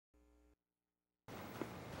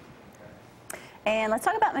And let's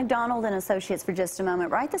talk about McDonald and Associates for just a moment.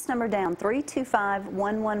 Write this number down,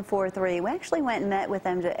 325-1143. We actually went and met with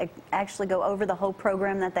them to actually go over the whole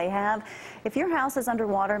program that they have. If your house is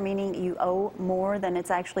underwater, meaning you owe more than it's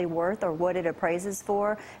actually worth or what it appraises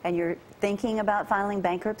for, and you're thinking about filing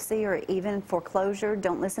bankruptcy or even foreclosure,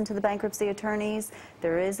 don't listen to the bankruptcy attorneys.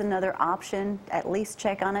 There is another option. At least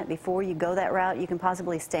check on it before you go that route. You can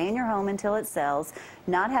possibly stay in your home until it sells,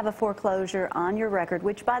 not have a foreclosure on your record,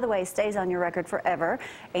 which, by the way, stays on your record forever.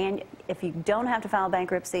 And if you don't have to file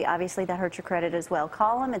bankruptcy, obviously that hurts your credit as well.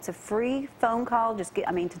 Call them. It's a free phone call. Just get,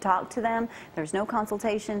 to talk to them. There's no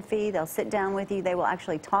consultation fee. They'll sit down with you. They will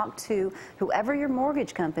actually talk to whoever your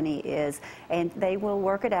mortgage company is, and they will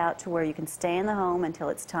work it out to where you can stay in the home until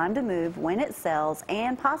it's time to move, when it sells,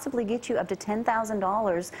 and possibly get you up to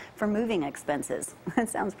 $10,000 for moving expenses. That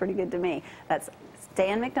sounds pretty good to me. That's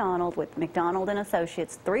Stan McDonald with McDonald and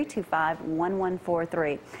Associates,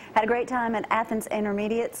 325-1143. Had a great time at Athens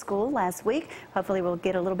Intermediate School last week. Hopefully we'll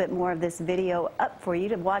get a little bit more of this video up for you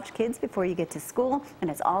to watch, kids, before you get to school, and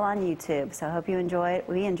it's all on YouTube. So I hope you enjoy it.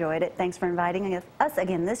 We enjoyed it. Thanks for inviting us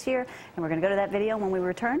again this year, and we're going to go to that video. When we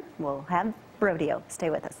return, we'll have Rodeo. Stay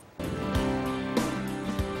with us.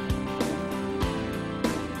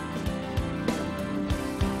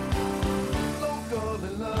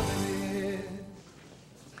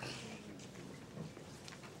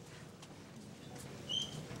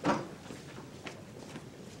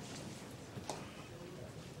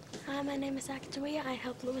 Hi, my name is Gloria. I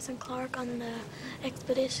helped Lewis and Clark on the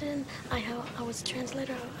expedition. I was a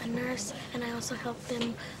translator, a nurse, and I also helped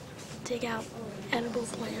them dig out edible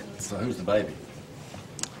plants. So who's the baby?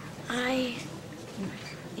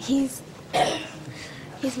 He's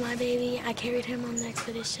my baby. I carried him on the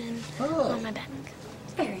expedition on my back.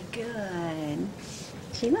 Very good.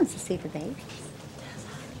 She wants to see the baby.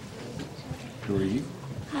 Who are you?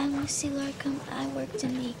 I'm Lucy Larkham. I worked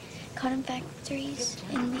in the cotton factories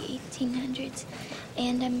in the 1800s,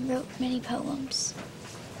 and I wrote many poems.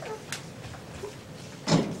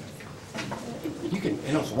 You can,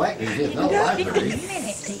 it's wax museum, it's not a library.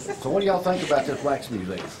 So what do y'all think about this wax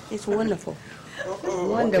museum? It's wonderful.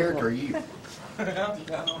 What character are you?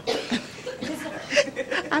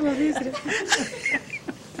 I'm a visitor.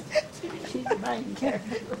 She's the main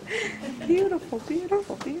character. Beautiful,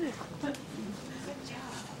 beautiful, beautiful.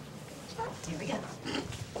 Here we go.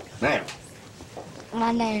 Now.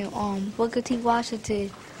 My name Booker T.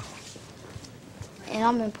 Washington, and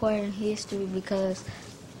I'm important in history because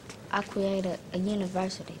I created a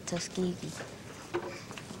university, Tuskegee,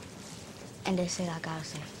 and they said I gotta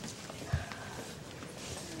say.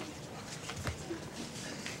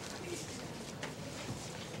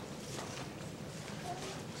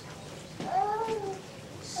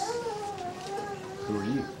 Who are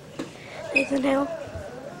you? Nathan Hill.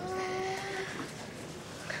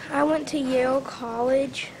 I went to Yale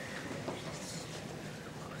College.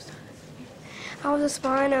 I was a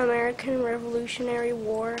spy in the American Revolutionary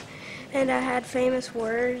War, and I had famous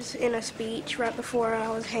words in a speech right before I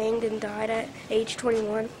was hanged and died at age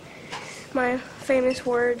 21. My famous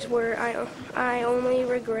words were, I only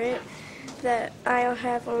regret that I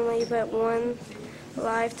have only but one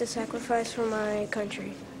life to sacrifice for my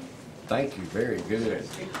country. Thank you, very good.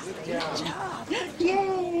 Good job.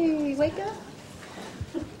 Yay! Wake up.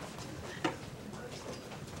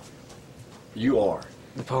 You are.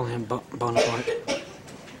 Napoleon Bonaparte.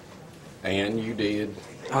 And you did.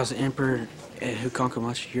 I was the emperor who conquered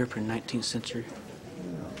much of Europe in the 19th century.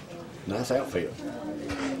 Nice outfit.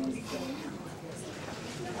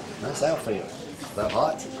 Nice outfit. Is that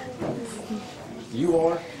hot? You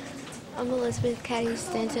are? I'm Elizabeth Caddy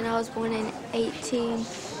Stanton. I was born in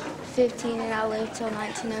 1815, and I lived till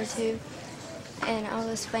 1902. And I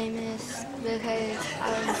was famous because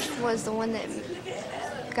I was the one that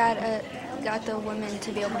got the women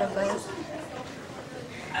to be able to vote.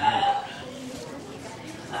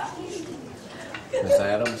 Miss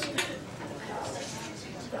Adams?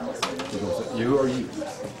 Who are you?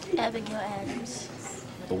 Abigail Adams.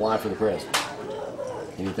 The wife of the president.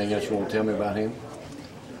 Anything else you want to tell me about him?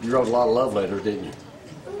 You wrote a lot of love letters, didn't you?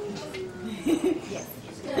 Yes.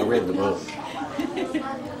 I read the book.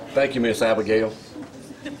 Thank you, Miss Abigail.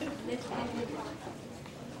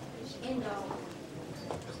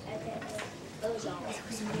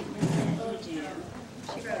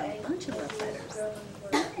 She wrote a bunch of love letters.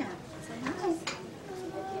 Yeah. Say hi.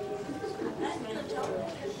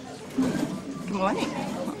 Good morning.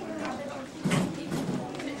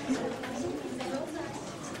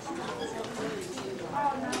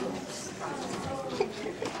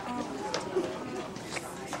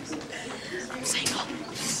 I'm single.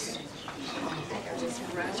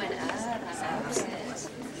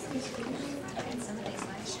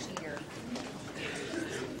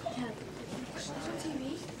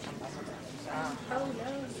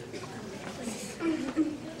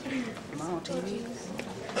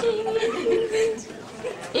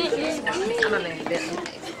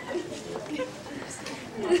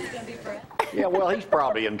 Yeah, well, he's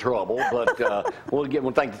probably in trouble, but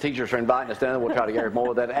we'll thank the teachers for inviting us down. We'll try to get more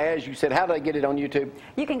of that. As you said, how do they get it on YouTube?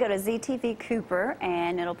 You can go to ZTV Cooper,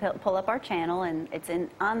 and it'll pull up our channel, and it's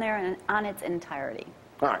on there and on its entirety.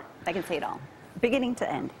 All right. I can see it all, beginning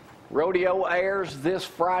to end. Rodeo airs this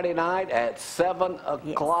Friday night at 7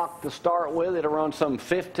 o'clock to start with. It'll run some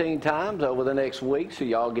 15 times over the next week, so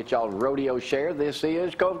y'all get y'all rodeo share. This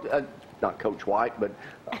is, not Coach White, but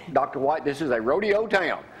Dr. White, this is a rodeo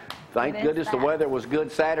town. Thank goodness the weather was good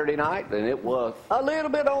Saturday night, and it was a little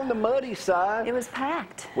bit on the muddy side. It was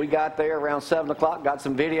packed. We got there around 7 o'clock, got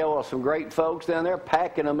some video of some great folks down there,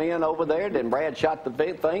 packing them in over there. Then Brad shot the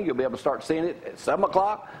thing. You'll be able to start seeing it at 7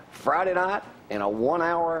 o'clock Friday night in a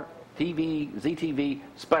 1-hour ZTV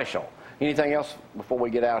special. Anything else before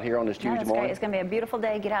we get out here on this Tuesday morning? Great. It's going to be a beautiful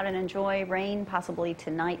day. Get out and enjoy. Rain possibly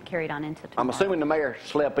tonight, carried on into tomorrow. I'm assuming the mayor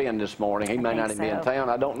slept in this morning. He may not even be in town.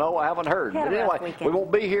 I don't know. I haven't heard. But anyway, we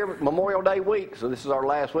won't be here Memorial Day week, so this is our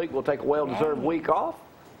last week. We'll take a well-deserved week off.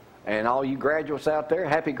 And all you graduates out there,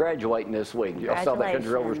 happy graduating this week. Y'all saw that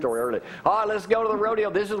Country Rover story earlier. All right, let's go to the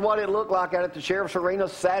rodeo. This is what it looked like out at the Sheriff's Arena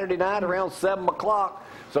Saturday night around 7 o'clock.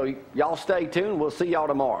 So y'all stay tuned. We'll see y'all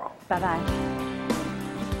tomorrow. Bye-bye.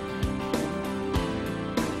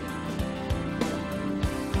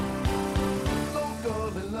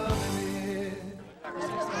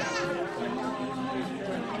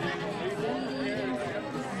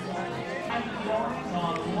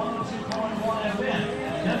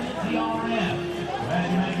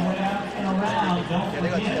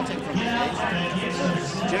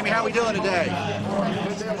 Jamie, how we doing today?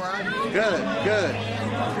 Good, good.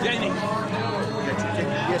 Jamie.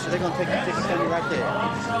 Yes, so they're going to take the ticket from you right there.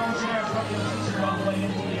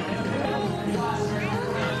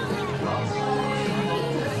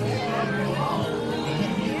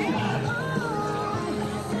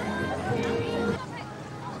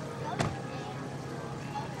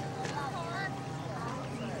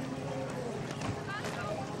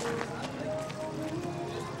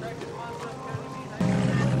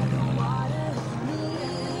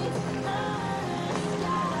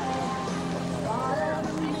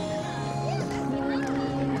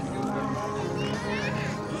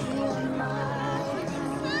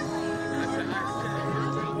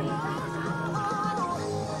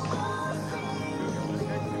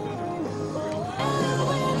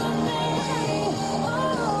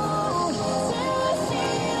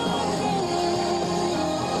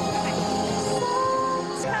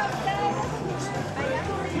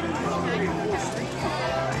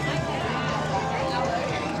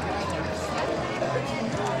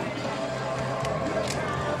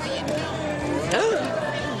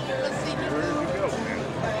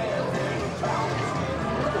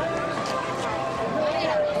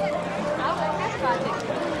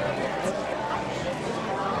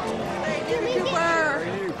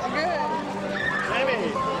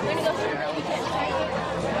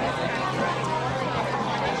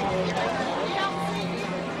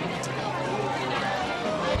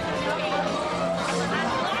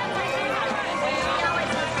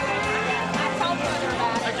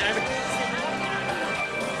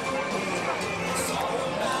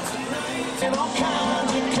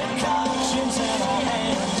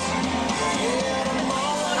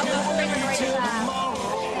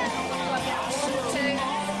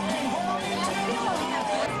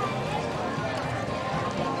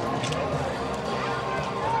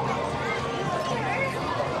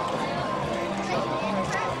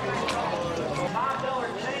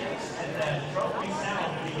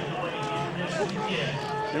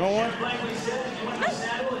 You want one?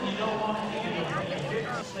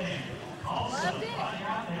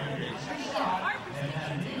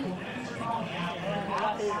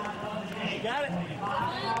 You got it?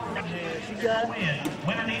 Yeah, she got it.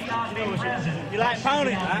 You like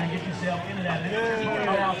pony? Get yourself into that.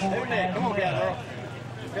 Come on, girl.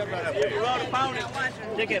 You rode a pony.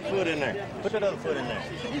 Stick that foot in there. Put that other foot in there.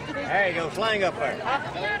 There you go. Slang up there.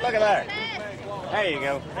 Look at there. There you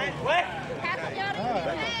go. What?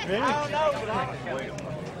 Really? I don't know, but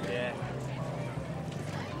yeah.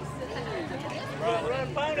 Run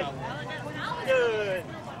pony. Good.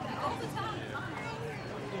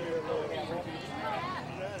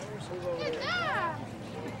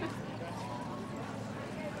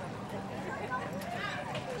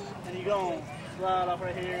 And you gonna slide off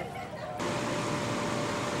right here.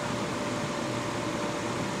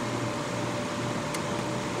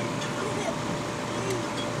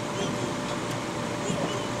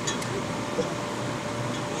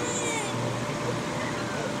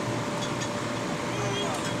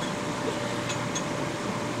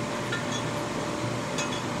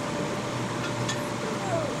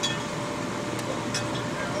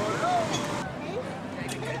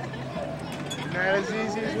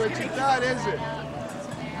 what you thought, is it?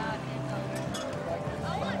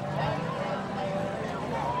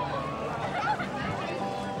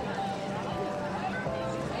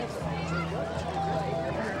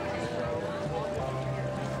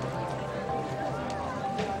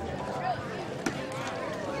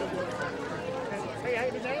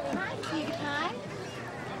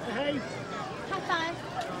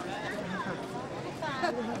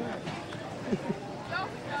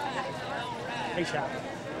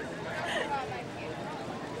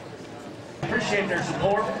 Appreciate their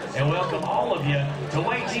support and welcome all of you to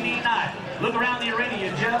Wade TV Night. Look around the arena,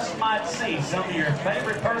 you just might see some of your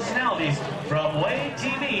favorite personalities from Wade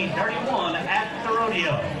TV 31 at the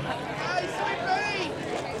rodeo.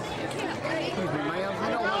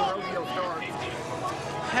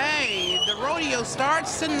 Hey, the rodeo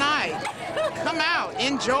starts tonight. Come out,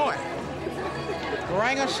 enjoy.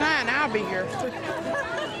 Rain or shine, I'll be here.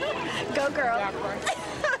 Go, girl.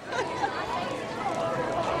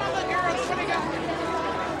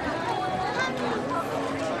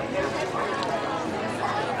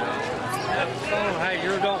 Oh, hey,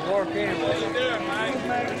 yours don't work anyway. What you doing, Mike?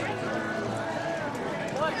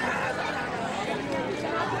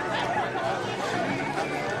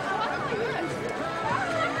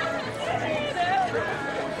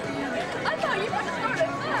 I thought you were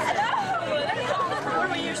starting that. Where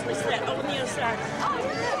do we usually sit? On the other side.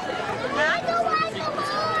 I don't like the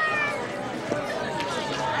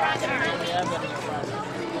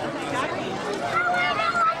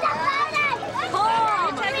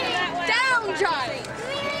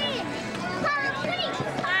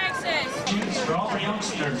Strong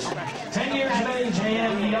youngsters, 10 years of age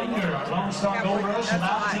and younger. Lone Star Gold Rush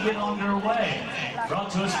about to get underway.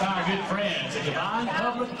 Brought to us by our good friends at Divine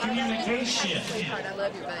Public Communication.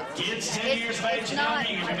 Kids 10 years of age and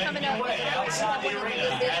younger, you're making your way outside the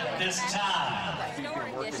arena at this time.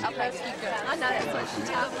 Okay, I know that's what she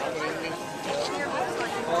told me.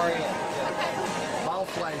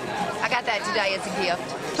 I got that today as a gift.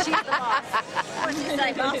 She's the boss. What did you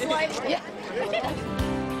say, boss lady? Yeah.